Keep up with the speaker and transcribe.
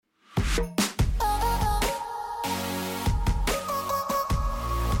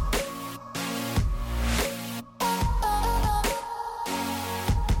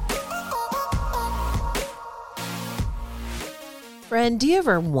Friend, do you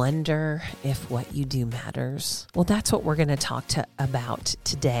ever wonder if what you do matters? Well, that's what we're going to talk about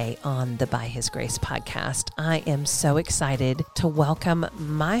today on the By His Grace podcast. I am so excited to welcome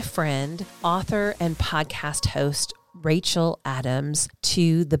my friend, author, and podcast host, Rachel Adams,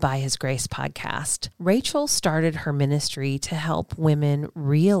 to the By His Grace podcast. Rachel started her ministry to help women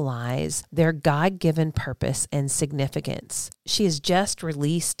realize their God-given purpose and significance. She has just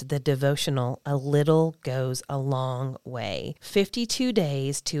released the devotional, A Little Goes a Long Way, 52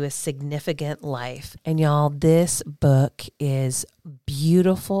 Days to a Significant Life. And y'all, this book is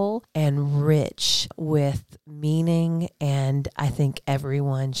beautiful and rich with meaning, and I think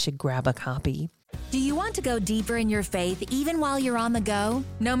everyone should grab a copy. Do you want to go deeper in your faith even while you're on the go?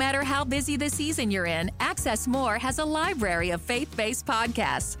 No matter how busy the season you're in, Access More has a library of faith-based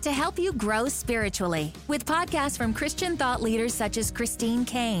podcasts to help you grow spiritually. With podcasts from Christian thought leaders such as Christine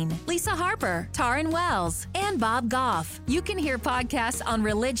Caine, Lisa Harper, Taryn Wells, and Bob Goff. You can hear podcasts on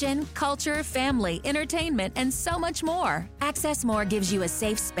religion, culture, family, entertainment, and so much more. Access More gives you a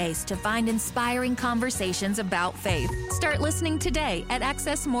safe space to find inspiring conversations about faith. Start listening today at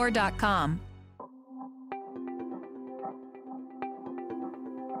accessmore.com.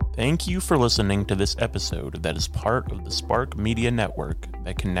 Thank you for listening to this episode that is part of the Spark Media Network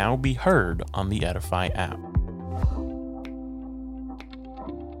that can now be heard on the Edify app.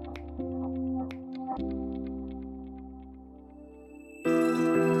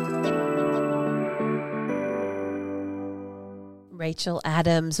 Rachel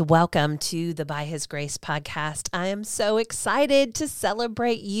Adams, welcome to the By His Grace podcast. I am so excited to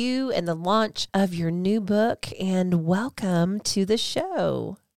celebrate you and the launch of your new book, and welcome to the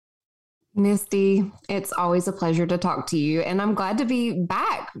show. Misty, it's always a pleasure to talk to you, and I'm glad to be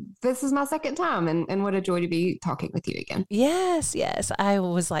back. This is my second time, and what a joy to be talking with you again. Yes. I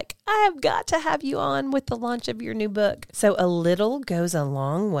was like, I have got to have you on with the launch of your new book. So A Little Goes a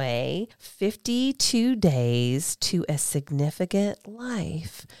Long Way, 52 Days to a Significant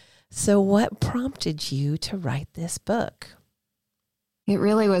Life. So what prompted you to write this book? It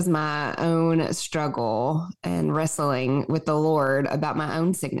really was my own struggle and wrestling with the Lord about my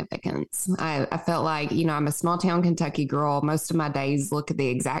own significance. I felt like, I'm a small town Kentucky girl. Most of my days look the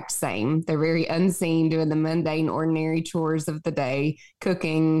exact same. They're very unseen, doing the mundane, ordinary chores of the day,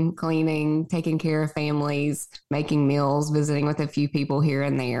 cooking, cleaning, taking care of families, making meals, visiting with a few people here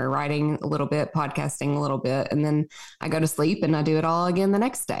and there, writing a little bit, podcasting a little bit. And then I go to sleep and I do it all again the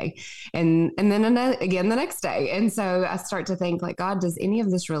next day. And then again the next day. And so I start to think like, God, does any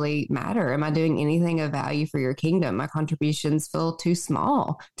of this really matter? Am I doing anything of value for your kingdom? My contributions feel too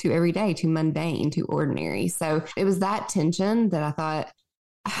small, too everyday, too mundane, too ordinary. So it was that tension that I thought,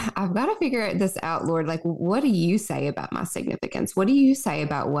 I've got to figure this out, Lord. Like, what do you say about my significance? What do you say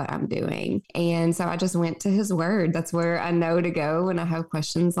about what I'm doing? And so I just went to his word. That's where I know to go when I have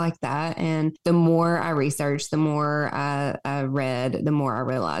questions like that. And the more I researched, the more I read, the more I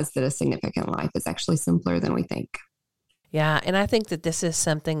realized that a significant life is actually simpler than we think. Yeah, and I think that this is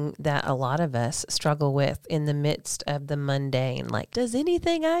something that a lot of us struggle with in the midst of the mundane. Like, does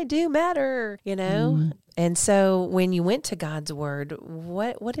anything I do matter? And so when you went to God's word,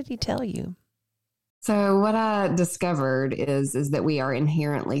 what did he tell you? So what I discovered is that we are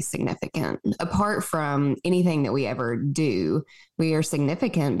inherently significant. Apart from anything that we ever do, we are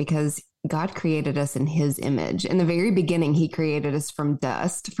significant because God created us in his image. In the very beginning, he created us from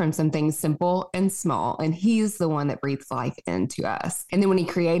dust, from something simple and small, and he's the one that breathes life into us. And then when he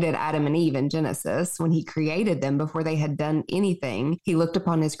created Adam and Eve in Genesis, when he created them before they had done anything, he looked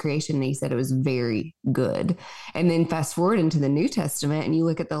upon his creation and he said it was very good. And then fast forward into the New Testament and you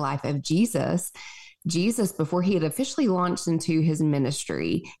look at the life of Jesus, before he had officially launched into his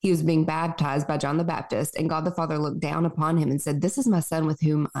ministry, he was being baptized by John the Baptist, and God the Father looked down upon him and said, "This is my son with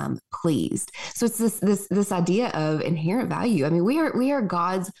whom I'm pleased." So it's this idea of inherent value. I mean, we are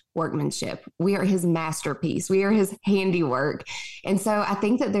God's workmanship. We are his masterpiece. We are his handiwork. And so I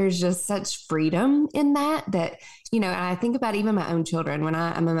think that there's just such freedom in that, and I think about even my own children when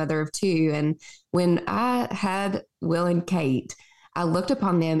I'm a mother of two. And when I had Will and Kate, I looked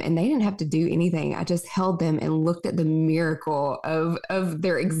upon them and they didn't have to do anything. I just held them and looked at the miracle of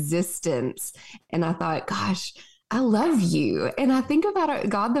their existence. And I thought, gosh, I love you. And I think about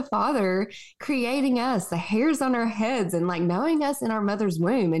God the Father creating us, the hairs on our heads, and like knowing us in our mother's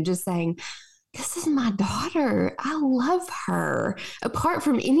womb and just saying, this is my daughter. I love her apart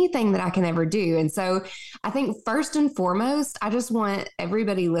from anything that I can ever do. And so I think first and foremost, I just want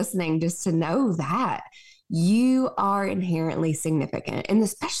everybody listening just to know that you are inherently significant. And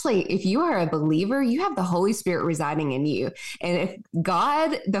especially if you are a believer, you have the Holy Spirit residing in you. And if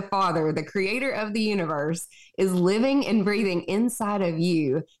God, the Father, the creator of the universe, is living and breathing inside of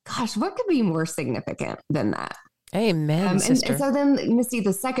you, gosh, what could be more significant than that? Amen, sister. And so then, Misty,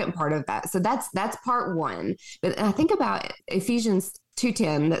 the second part of that. So that's part one. But I think about Ephesians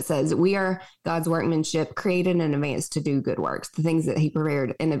 2:10 that says we are God's workmanship, created in advance to do good works, the things that he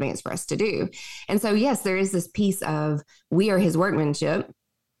prepared in advance for us to do. And so, yes, there is this piece of we are his workmanship.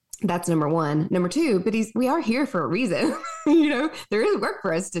 That's number one. Number two, but we are here for a reason. There is work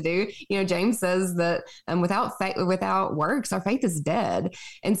for us to do. James says that without faith, without works, our faith is dead.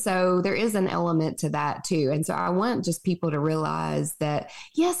 And so there is an element to that too. And so I want just people to realize that,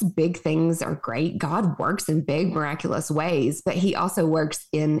 yes, big things are great. God works in big, miraculous ways, but he also works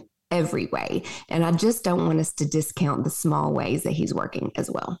in every way. And I just don't want us to discount the small ways that he's working as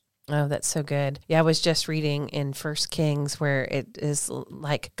well. Oh, that's so good. Yeah, I was just reading in 1 Kings where it is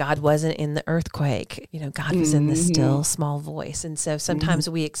like God wasn't in the earthquake. God was in the still small voice. And so sometimes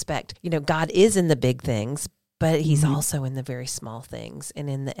we expect, God is in the big things, but he's also in the very small things and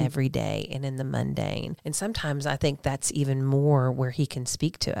in the everyday and in the mundane. And sometimes I think that's even more where he can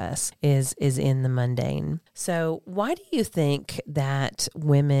speak to us is in the mundane. So why do you think that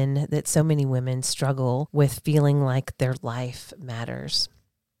so many women struggle with feeling like their life matters?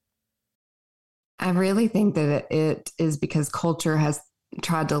 I really think that it is because culture has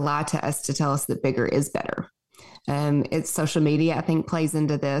tried to lie to us to tell us that bigger is better. It's social media, I think, plays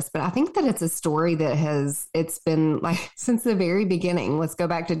into this, but I think that it's a story that it's been like since the very beginning. Let's go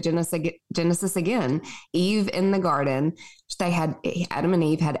back to Genesis again. Eve in the garden, Adam and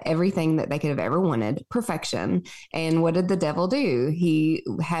Eve had everything that they could have ever wanted, perfection. And what did the devil do? He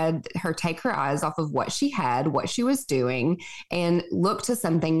had her take her eyes off of what she had, what she was doing, and look to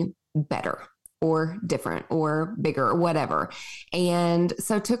something better, or different or bigger or whatever. And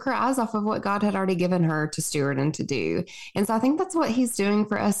so took her eyes off of what God had already given her to steward and to do. And so I think that's what he's doing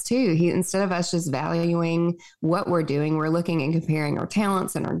for us too. Instead of us just valuing what we're doing, we're looking and comparing our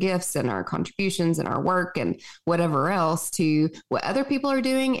talents and our gifts and our contributions and our work and whatever else to what other people are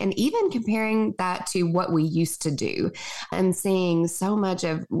doing. And even comparing that to what we used to do. And seeing so much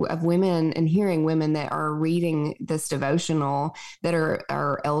of women and hearing women that are reading this devotional that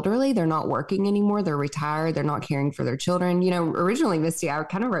are elderly, they're not working anymore. They're retired. They're not caring for their children. Originally, Misty, I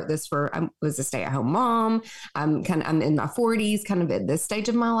kind of wrote this I was a stay-at-home mom. I'm in my 40s, kind of at this stage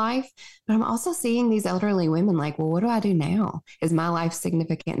of my life. But I'm also seeing these elderly women like, well, what do I do now? Is my life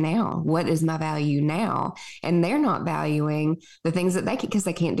significant now? What is my value now? And they're not valuing the things that because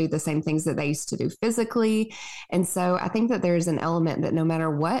they can't do the same things that they used to do physically. And so I think that there's an element that no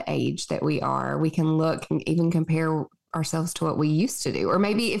matter what age that we are, we can look and even compare ourselves to what we used to do. Or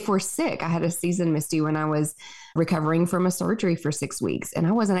maybe if we're sick, I had a season, Misty, when I was recovering from a surgery for 6 weeks and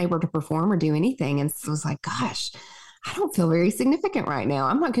I wasn't able to perform or do anything. And so I was like, gosh, I don't feel very significant right now.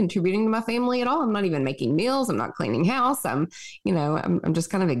 I'm not contributing to my family at all. I'm not even making meals. I'm not cleaning house. I'm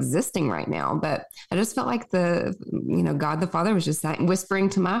just kind of existing right now. But I just felt like God the Father was just whispering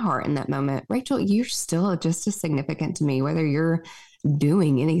to my heart in that moment, Rachel, you're still just as significant to me, whether you're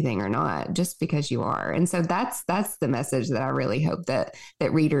doing anything or not, just because you are. And so that's the message that I really hope that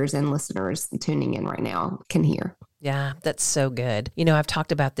readers and listeners tuning in right now can hear. Yeah, that's so good. I've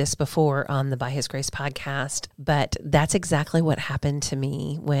talked about this before on the By His Grace podcast, but that's exactly what happened to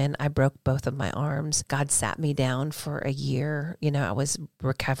me when I broke both of my arms. God sat me down for a year. I was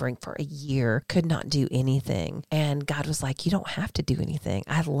recovering for a year, could not do anything. And God was like, you don't have to do anything.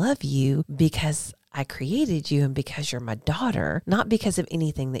 I love you because I created you and because you're my daughter, not because of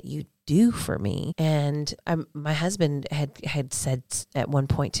anything that you do for me. And my husband had said at one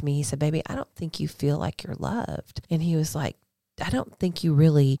point to me, he said, baby, I don't think you feel like you're loved. And he was like, I don't think you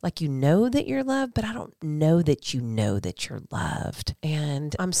really, that you're loved, but I don't know that you're loved.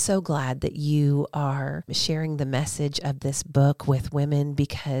 And I'm so glad that you are sharing the message of this book with women,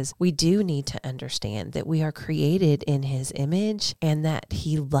 because we do need to understand that we are created in his image and that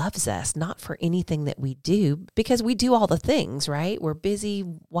he loves us, not for anything that we do, because we do all the things, right? We're busy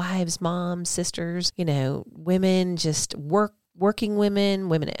wives, moms, sisters, women, just working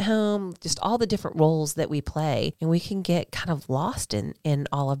women at home, just all the different roles that we play. And we can get kind of lost in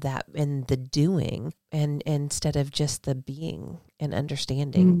all of that, in the doing, and instead of just the being and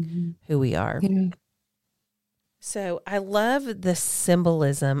understanding who we are. Yeah. So I love the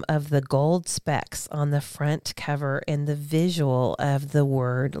symbolism of the gold specks on the front cover and the visual of the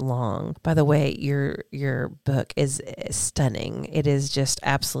word long. By the way, your book is stunning. It is just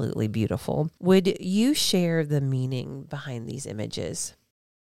absolutely beautiful. Would you share the meaning behind these images?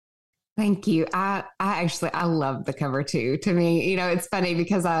 Thank you. I love the cover too. To me, it's funny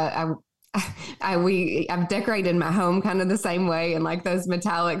because I've decorated my home kind of the same way, and like those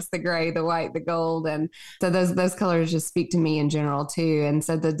metallics, the gray, the white, the gold, and so those colors just speak to me in general too. And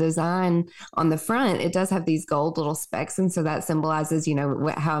so the design on the front, it does have these gold little specks, and so that symbolizes,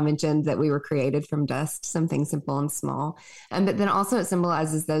 how I mentioned that we were created from dust, something simple and small, but then also it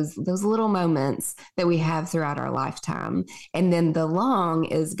symbolizes those little moments that we have throughout our lifetime. And then the long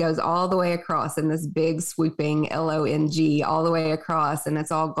goes all the way across in this big swooping LONG all the way across, and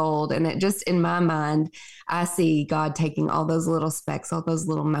it's all gold, and it just in my mind, I see God taking all those little specks, all those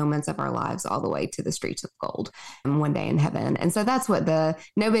little moments of our lives, all the way to the streets of gold one day in heaven. And so that's what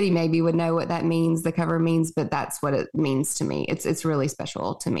nobody maybe would know what that means, the cover means, but that's what it means to me. It's really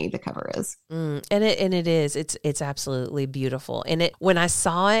special to me, the cover is. And it is. It's absolutely beautiful. And when I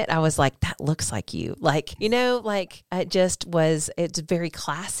saw it, I was like, that looks like you. Like, it's very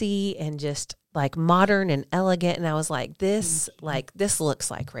classy and just like modern and elegant. And I was like, this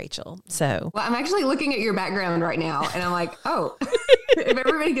looks like Rachel. So, well, I'm actually looking at your background right now and I'm like, oh, if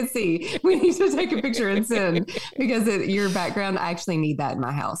everybody can see, we need to take a picture and send, because your background, I actually need that in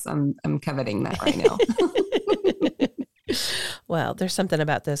my house. I'm coveting that right now. Well, there's something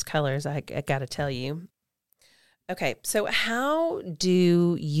about those colors I got to tell you. Okay, so how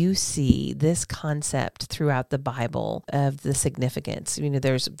do you see this concept throughout the Bible of the significance?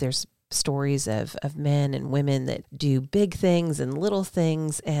 There's stories of men and women that do big things and little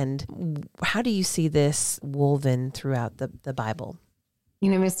things. And how do you see this woven throughout the Bible?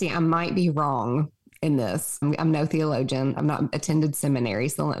 Misty, I might be wrong in this. I'm no theologian. I'm not attended seminary.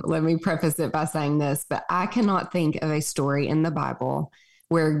 So let me preface it by saying this, but I cannot think of a story in the Bible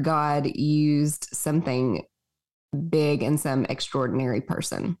where God used something big in some extraordinary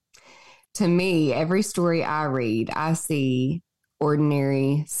person. To me, every story I read, I see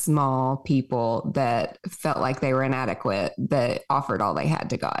ordinary, small people that felt like they were inadequate, that offered all they had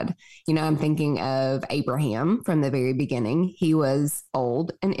to God. I'm thinking of Abraham from the very beginning. He was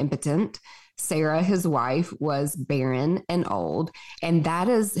old and impotent. Sarah, his wife, was barren and old. And that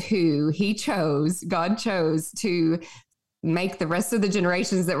is who God chose to make the rest of the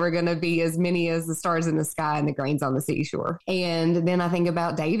generations that were going to be as many as the stars in the sky and the grains on the seashore. And then I think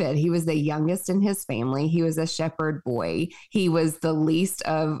about David. He was the youngest in his family. He was a shepherd boy. He was the least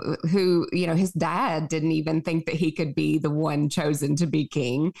of who, his dad didn't even think that he could be the one chosen to be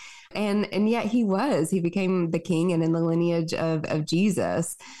king. And yet he became the king and in the lineage of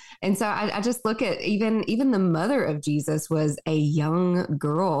Jesus. And so I just look at even the mother of Jesus was a young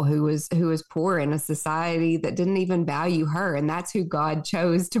girl who was poor in a society that didn't even value her. And that's who God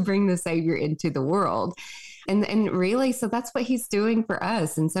chose to bring the Savior into the world. And really, so that's what he's doing for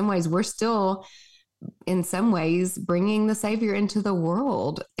us. In some ways, we're still, in some ways, bringing the Savior into the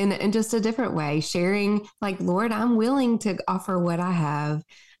world in just a different way, sharing like, Lord, I'm willing to offer what I have,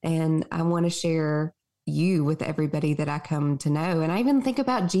 and I want to share you with everybody that I come to know. And I even think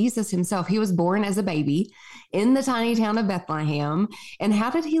about Jesus himself. He was born as a baby in the tiny town of Bethlehem. And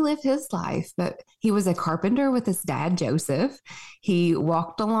how did he live his life? But he was a carpenter with his dad, Joseph. He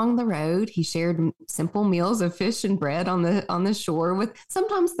walked along the road. He shared simple meals of fish and bread on the shore with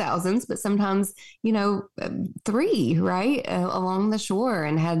sometimes thousands, but sometimes, 3, right? Along the shore,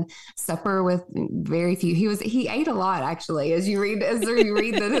 and had supper with very few. He ate a lot, actually, as you read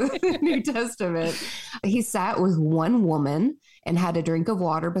the New Testament. He sat with one woman and had a drink of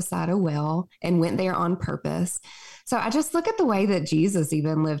water beside a well and went there on purpose. So I just look at the way that Jesus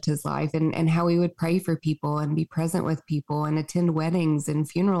even lived his life, and how he would pray for people and be present with people and attend weddings and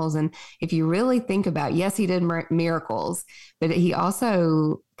funerals. And if you really think about, yes, he did miracles, but he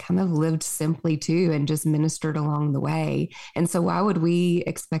also kind of lived simply too and just ministered along the way. And so why would we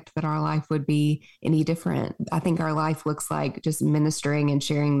expect that our life would be any different? I think our life looks like just ministering and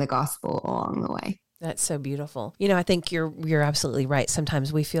sharing the gospel along the way. That's so beautiful. I think you're absolutely right.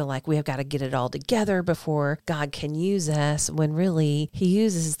 Sometimes we feel like we have got to get it all together before God can use us, when really he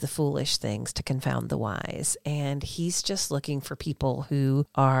uses the foolish things to confound the wise. And he's just looking for people who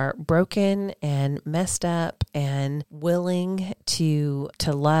are broken and messed up and willing to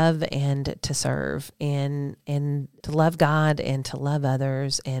love and to serve, and to love God and to love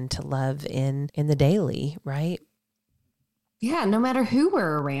others and to love in the daily, right? Yeah, no matter who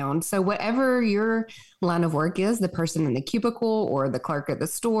we're around. So whatever your line of work is, the person in the cubicle or the clerk at the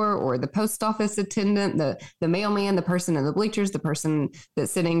store or the post office attendant, the mailman, the person in the bleachers, the person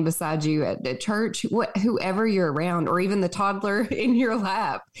that's sitting beside you at church, whoever you're around, or even the toddler in your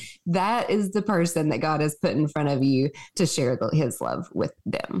lap, that is the person that God has put in front of you to share his love with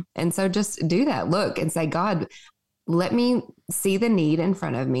them. And so just do that. Look and say, God, let me see the need in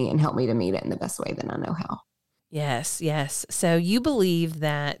front of me and help me to meet it in the best way that I know how. Yes, yes. So you believe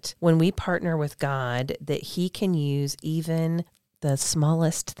that when we partner with God, that he can use even the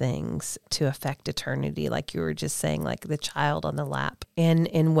smallest things to affect eternity, like you were just saying, like the child on the lap, and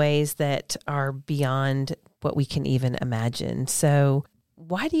in ways that are beyond what we can even imagine. So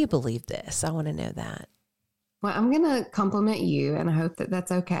why do you believe this? I want to know that. Well, I'm going to compliment you, and I hope that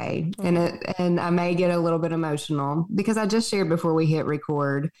that's okay. And I may get a little bit emotional because I just shared before we hit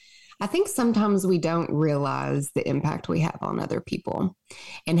record, I think sometimes we don't realize the impact we have on other people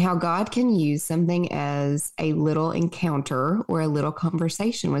and how God can use something as a little encounter or a little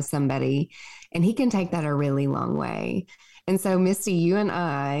conversation with somebody, and he can take that a really long way. And so, Misty, you and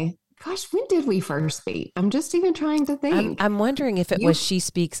I, gosh, when did we first meet? I'm just even trying to think. I'm wondering if it was She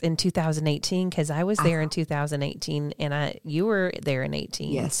Speaks in 2018, because I was there in 2018 and you were there in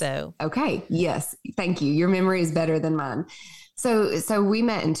 18. Yes. So okay. Yes. Thank you. Your memory is better than mine. So we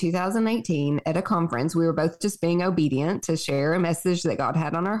met in 2018 at a conference. We were both just being obedient to share a message that God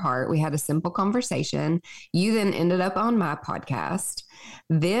had on our heart. We had a simple conversation. You then ended up on my podcast.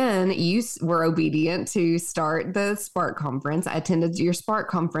 Then you were obedient to start the Spark Conference. I attended your Spark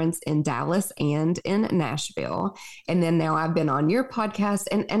Conference in Dallas and in Nashville. And then now I've been on your podcast.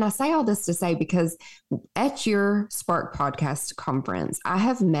 And I say all this to say, because at your Spark Podcast conference, I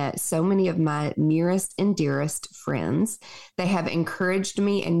have met so many of my nearest and dearest friends. They have encouraged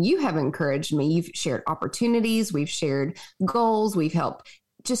me, and you have encouraged me. You've shared opportunities. We've shared goals. We've helped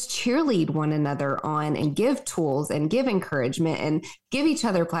just cheerlead one another on and give tools and give encouragement and give each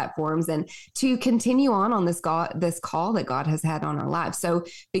other platforms and to continue on this call that God has had on our lives. So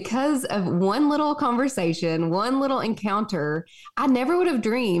because of one little conversation, one little encounter, I never would have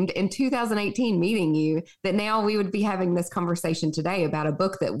dreamed in 2018 meeting you that now we would be having this conversation today about a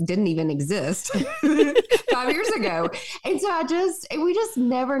book that didn't even exist 5 years ago. And so we just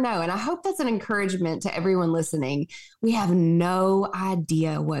never know. And I hope that's an encouragement to everyone listening. We have no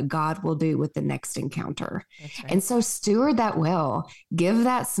idea what God will do with the next encounter. That's right. And so steward that well, give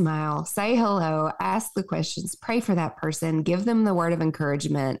that smile, say hello, ask the questions, pray for that person, give them the word of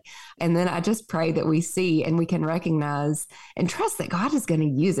encouragement. And then I just pray that we see and we can recognize and trust that God is going to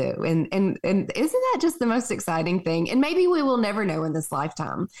use it. And isn't that just the most exciting thing? And maybe we will never know in this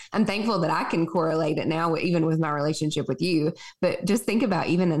lifetime. I'm thankful that I can correlate it now, even with my relationship with you. But just think about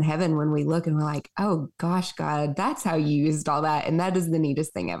even in heaven when we look and we're like, oh gosh, God, that's how you used all that. And that is the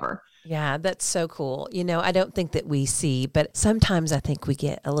neatest thing ever. Yeah, that's so cool. I don't think that we see, but sometimes I think we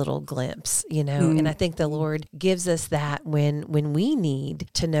get a little glimpse, and I think the Lord gives us that when we need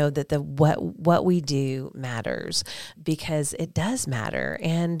to know that what we do matters, because it does matter,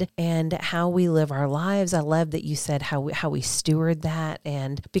 and how we live our lives. I love that you said how we steward that,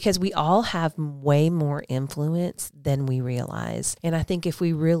 and because we all have way more influence than we realize. And I think if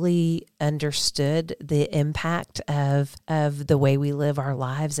we really understood the impact of the way we live our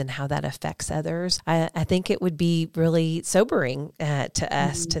lives and how that affects others, I think it would be really sobering to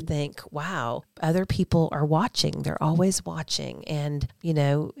us to think, wow, other people are watching. They're always watching. And,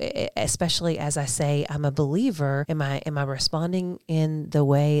 especially as I say, I'm a believer. Am I responding in the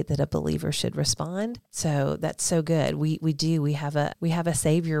way that a believer should respond? So that's so good. We have a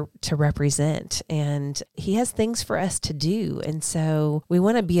Savior to represent, and he has things for us to do. And so we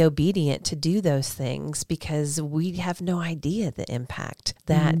want to be obedient to do those things, because we have no idea the impact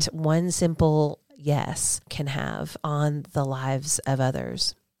that one simple yes can have on the lives of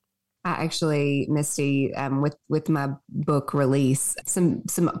others. I actually, Misty, with my book release, some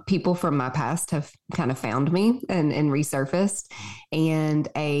people from my past have kind of found me and resurfaced. And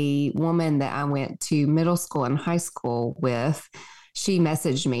a woman that I went to middle school and high school with, she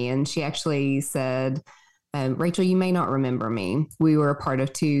messaged me and she actually said, Rachel, you may not remember me. We were a part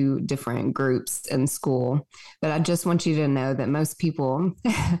of 2 different groups in school, but I just want you to know that most people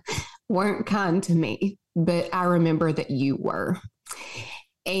weren't kind to me, but I remember that you were.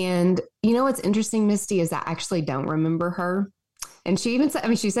 And what's interesting, Misty, is I actually don't remember her. And she even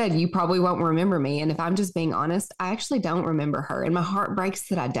said, she said, you probably won't remember me. And if I'm just being honest, I actually don't remember her. And my heart breaks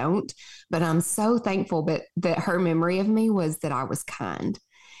that I don't, but I'm so thankful that her memory of me was that I was kind.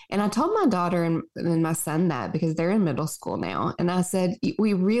 And I told my daughter and my son that, because they're in middle school now. And I said,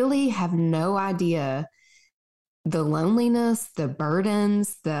 we really have no idea the loneliness, the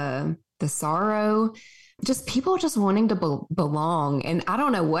burdens, the sorrow, just people just wanting to belong. And I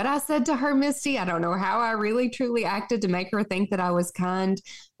don't know what I said to her, Misty. I don't know how I really truly acted to make her think that I was kind,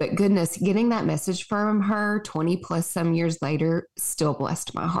 but goodness, getting that message from her 20 plus some years later still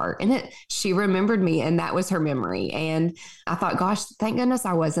blessed my heart. And she remembered me, and that was her memory. And I thought, gosh, thank goodness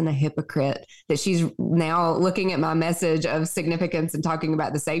I wasn't a hypocrite, that she's now looking at my message of significance and talking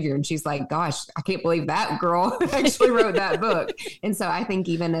about the Savior. And she's like, gosh, I can't believe that girl actually wrote that book. And so I think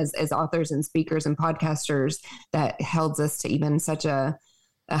even as authors and speakers and podcasters, that held us to even such a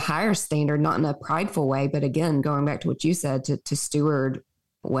higher standard, not in a prideful way, but again, going back to what you said, to steward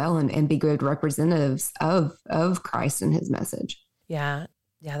well and be good representatives of Christ and his message. Yeah.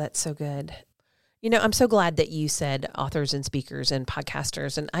 Yeah. That's so good. I'm so glad that you said authors and speakers and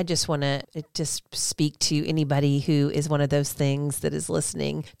podcasters. And I just want to just speak to anybody who is one of those things that is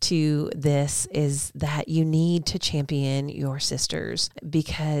listening to this, is that you need to champion your sisters,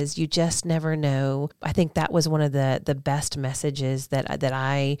 because you just never know. I think that was one of the best messages that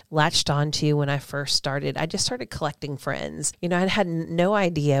I latched onto when I first started. I just started collecting friends. I had no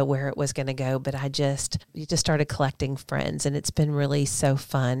idea where it was going to go, but you just started collecting friends. And it's been really so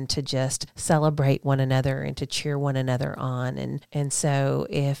fun to just celebrate one another and to cheer one another on. And so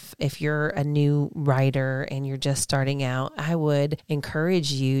if you're a new writer and you're just starting out, I would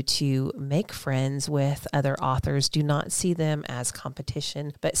encourage you to make friends with other authors. Do not see them as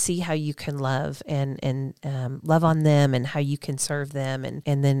competition, but see how you can love and love on them, and how you can serve them.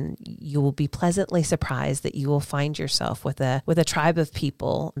 And then you will be pleasantly surprised that you will find yourself with a tribe of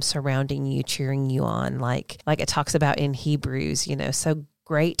people surrounding you, cheering you on, like it talks about in Hebrews, so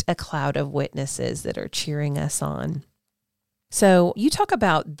great a cloud of witnesses that are cheering us on. So you talk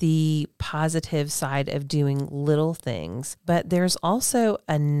about the positive side of doing little things, but there's also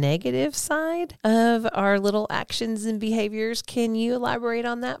a negative side of our little actions and behaviors. Can you elaborate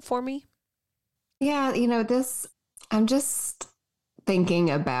on that for me? Yeah, I'm just thinking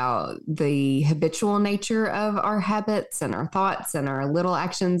about the habitual nature of our habits and our thoughts and our little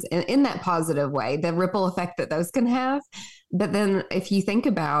actions in that positive way, the ripple effect that those can have. But then if you think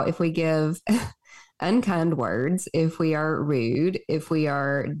about, if we give unkind words, if we are rude, if we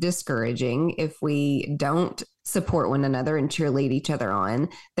are discouraging, if we don't support one another and cheerlead each other on,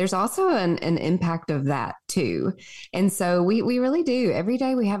 there's also an impact of that too. And so we really do. Every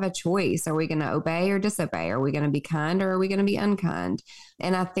day we have a choice. Are we going to obey or disobey? Are we going to be kind or are we going to be unkind?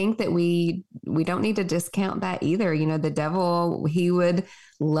 And I think that we don't need to discount that either. The devil, he would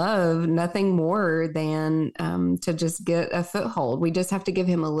love nothing more than to just get a foothold. We just have to give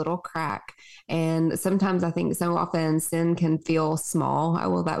him a little crack. And sometimes I think so often sin can feel small. Oh,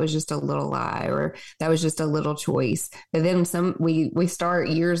 well, that was just a little lie, or that was just a little choice. But then we start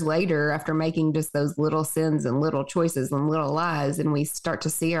years later, after making just those little sins and little choices and little lies, and we start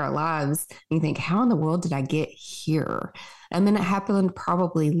to see our lives and you think, how in the world did I get here? And then it happened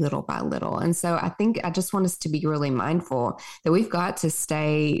probably little by little. And so I think I just want us to be really mindful that we've got to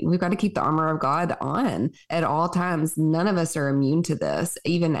keep the armor of God on at all times. None of us are immune to this,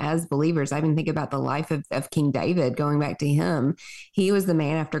 even as believers. I even think about the life of King David, going back to him. He was the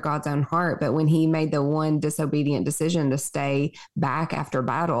man after God's own heart. But when he made the one disobedient decision to stay back after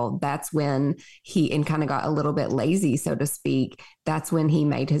battle, that's when he kind of got a little bit lazy, so to speak. That's when he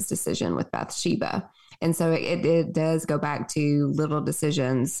made his decision with Bathsheba. And so it does go back to little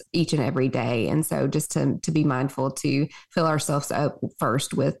decisions each and every day. And so just to be mindful to fill ourselves up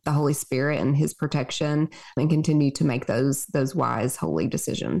first with the Holy Spirit and his protection, and continue to make those wise, holy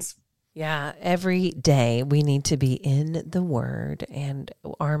decisions. Yeah, every day we need to be in the Word and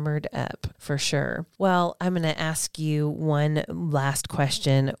armored up for sure. Well, I'm going to ask you one last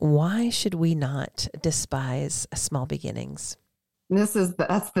question. Why should we not despise small beginnings? That's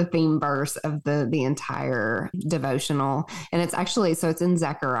the theme verse of the entire devotional. And it's in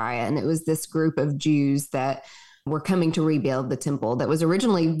Zechariah, and it was this group of Jews that were coming to rebuild the temple that was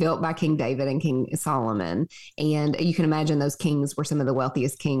originally built by King David and King Solomon. And you can imagine those kings were some of the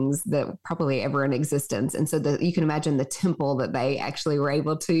wealthiest kings that probably ever in existence. And so you can imagine the temple that they actually were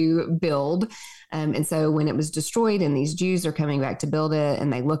able to build. And so when it was destroyed and these Jews are coming back to build it,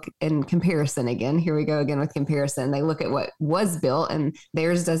 and they look in comparison again, here we go again with comparison. They look at what was built, and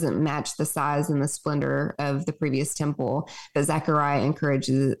theirs doesn't match the size and the splendor of the previous temple. But Zechariah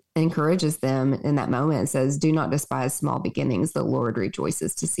encourages them in that moment and says, do not despise small beginnings. The Lord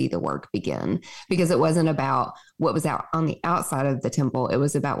rejoices to see the work begin. Because it wasn't about what was out on the outside of the temple. It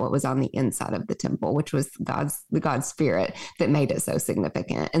was about what was on the inside of the temple, which was God's spirit that made it so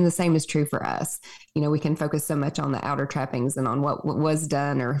significant. And the same is true for us. You know, we can focus so much on the outer trappings and on what was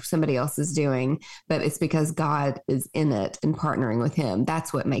done or somebody else is doing, but it's because God is in it and partnering with him.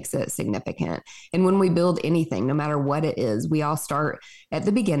 That's what makes it significant. And when we build anything, no matter what it is, we all start at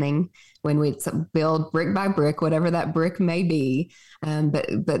the beginning when we build brick by brick, whatever that brick may be.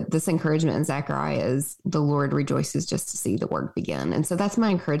 But this encouragement in Zechariah is the Lord rejoices just to see the work begin. And so that's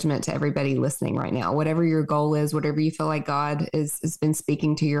my encouragement to everybody listening right now. Whatever your goal is, whatever you feel like God has been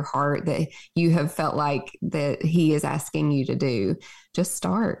speaking to your heart, that you have felt like that he is asking you to do, just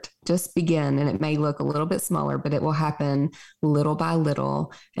start, just begin. And it may look a little bit smaller, but it will happen little by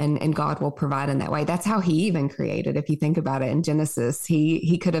little, and God will provide in that way. That's how he even created. If you think about it, in Genesis,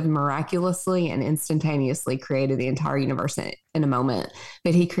 he could have miraculously and instantaneously created the entire universe in a moment,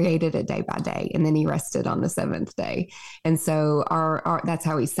 but he created it day by day, and then he rested on the seventh day. And so that's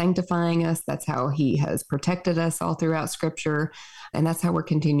how he's sanctifying us. That's how he has protected us all throughout Scripture. And that's how we're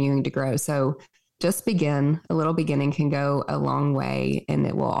continuing to grow. So just begin. A little beginning can go a long way, and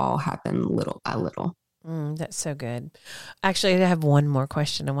it will all happen little by little. That's so good. Actually, I have one more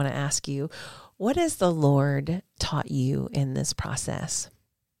question I want to ask you. What has the Lord taught you in this process?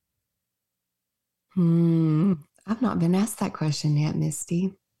 I've not been asked that question yet,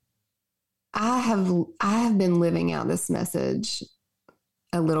 Misty. I have been living out this message.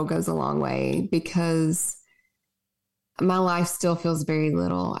 A little goes a long way, because my life still feels very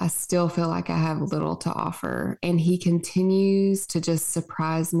little. I still feel like I have little to offer. And he continues to just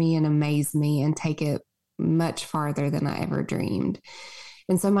surprise me and amaze me and take it much farther than I ever dreamed.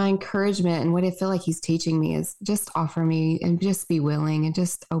 And so my encouragement and what I feel like he's teaching me is just offer me and just be willing and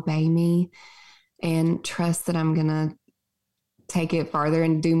just obey me and trust that I'm going to take it farther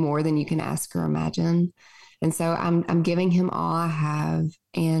and do more than you can ask or imagine. And so I'm giving him all I have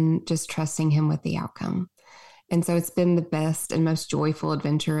and just trusting him with the outcome. And so it's been the best and most joyful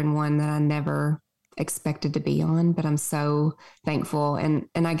adventure, and one that I never expected to be on, but I'm so thankful, and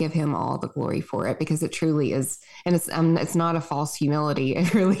I give him all the glory for it, because it truly is. And it's not a false humility.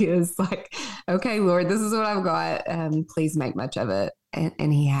 It really is like, okay, Lord, this is what I've got. Please make much of it.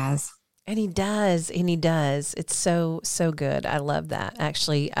 And he has. And he does. It's so good. I love that.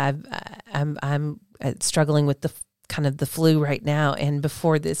 Actually, I'm struggling with the flu right now. And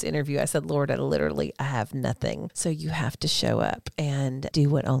before this interview, I said, Lord, I have nothing. So you have to show up and do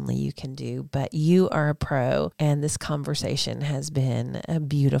what only you can do. But you are a pro, and this conversation has been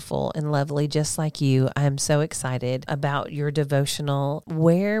beautiful and lovely, just like you. I'm so excited about your devotional.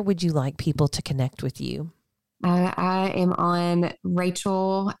 Where would you like people to connect with you? I am on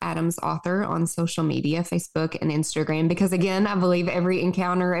Rachel Adams Author on social media, Facebook and Instagram, because again, I believe every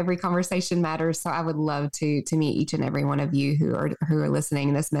encounter, every conversation matters. So I would love to meet each and every one of you who are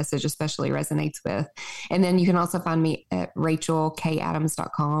listening. This message especially resonates with. And then you can also find me at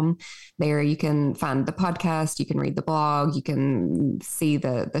rachelkadams.com. There you can find the podcast, you can read the blog, you can see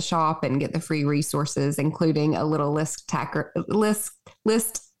the shop and get the free resources, including a little list tracker.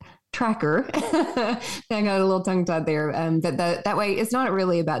 I got a little tongue tied there. That way, it's not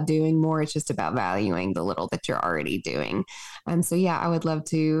really about doing more. It's just about valuing the little that you're already doing. So yeah, I would love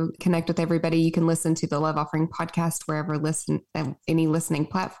to connect with everybody. You can listen to the Love Offering podcast wherever any listening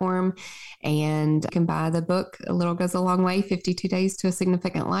platform, and you can buy the book A Little Goes a Long Way, 52 Days to a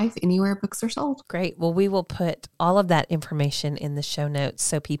Significant Life, anywhere books are sold. Great. Well, we will put all of that information in the show notes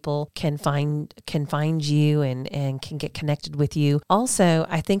so people can find you and can get connected with you. Also,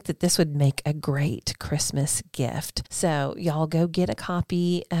 I think that this would make a great Christmas gift. So y'all go get a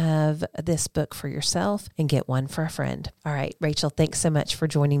copy of this book for yourself and get one for a friend. All right, Rachel, thanks so much for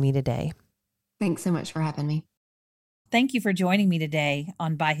joining me today. Thanks so much for having me. Thank you for joining me today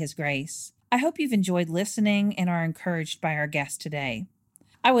on By His Grace. I hope you've enjoyed listening and are encouraged by our guest today.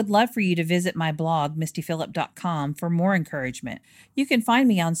 I would love for you to visit my blog, mistyphillip.com, for more encouragement. You can find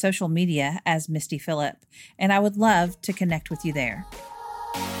me on social media as Misty Phillip, and I would love to connect with you there.